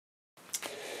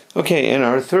Okay, in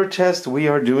our third test we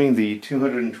are doing the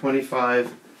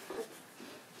 225,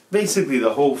 basically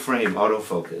the whole frame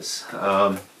autofocus.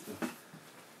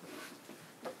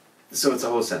 So it's a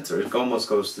whole sensor, it almost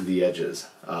goes to the edges.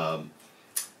 And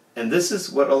this is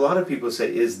what a lot of people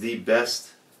say is the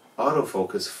best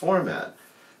autofocus format.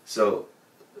 So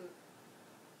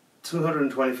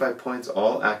 225 points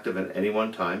all active at any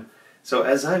one time. So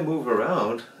as I move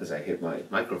around, as I hit my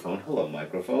microphone, hello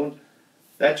microphone,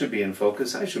 that should be in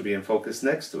focus, I should be in focus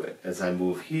next to it. As I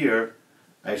move here,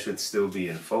 I should still be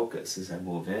in focus. As I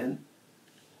move in.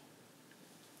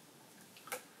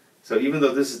 So even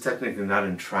though this is technically not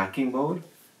in tracking mode,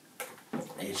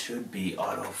 it should be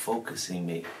auto-focusing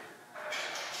me.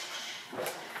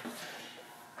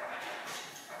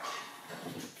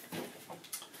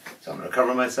 So I'm going to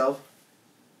cover myself.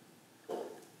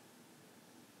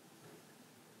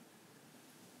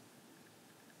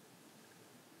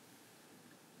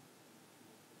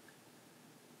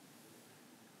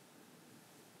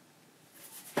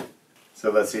 So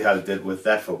let's see how it did with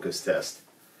that focus test.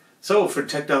 So for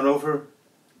Tech Down Over,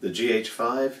 the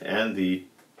GH5 and the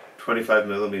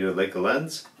 25mm Leica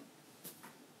lens,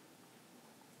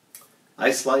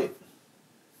 ice light,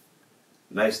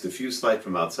 nice diffuse light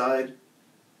from outside.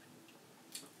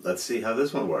 Let's see how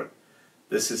this one worked.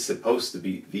 This is supposed to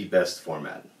be the best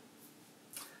format.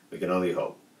 We can only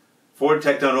hope. For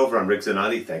Tech Down Over, I'm Rick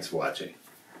Zanotti. Thanks for watching.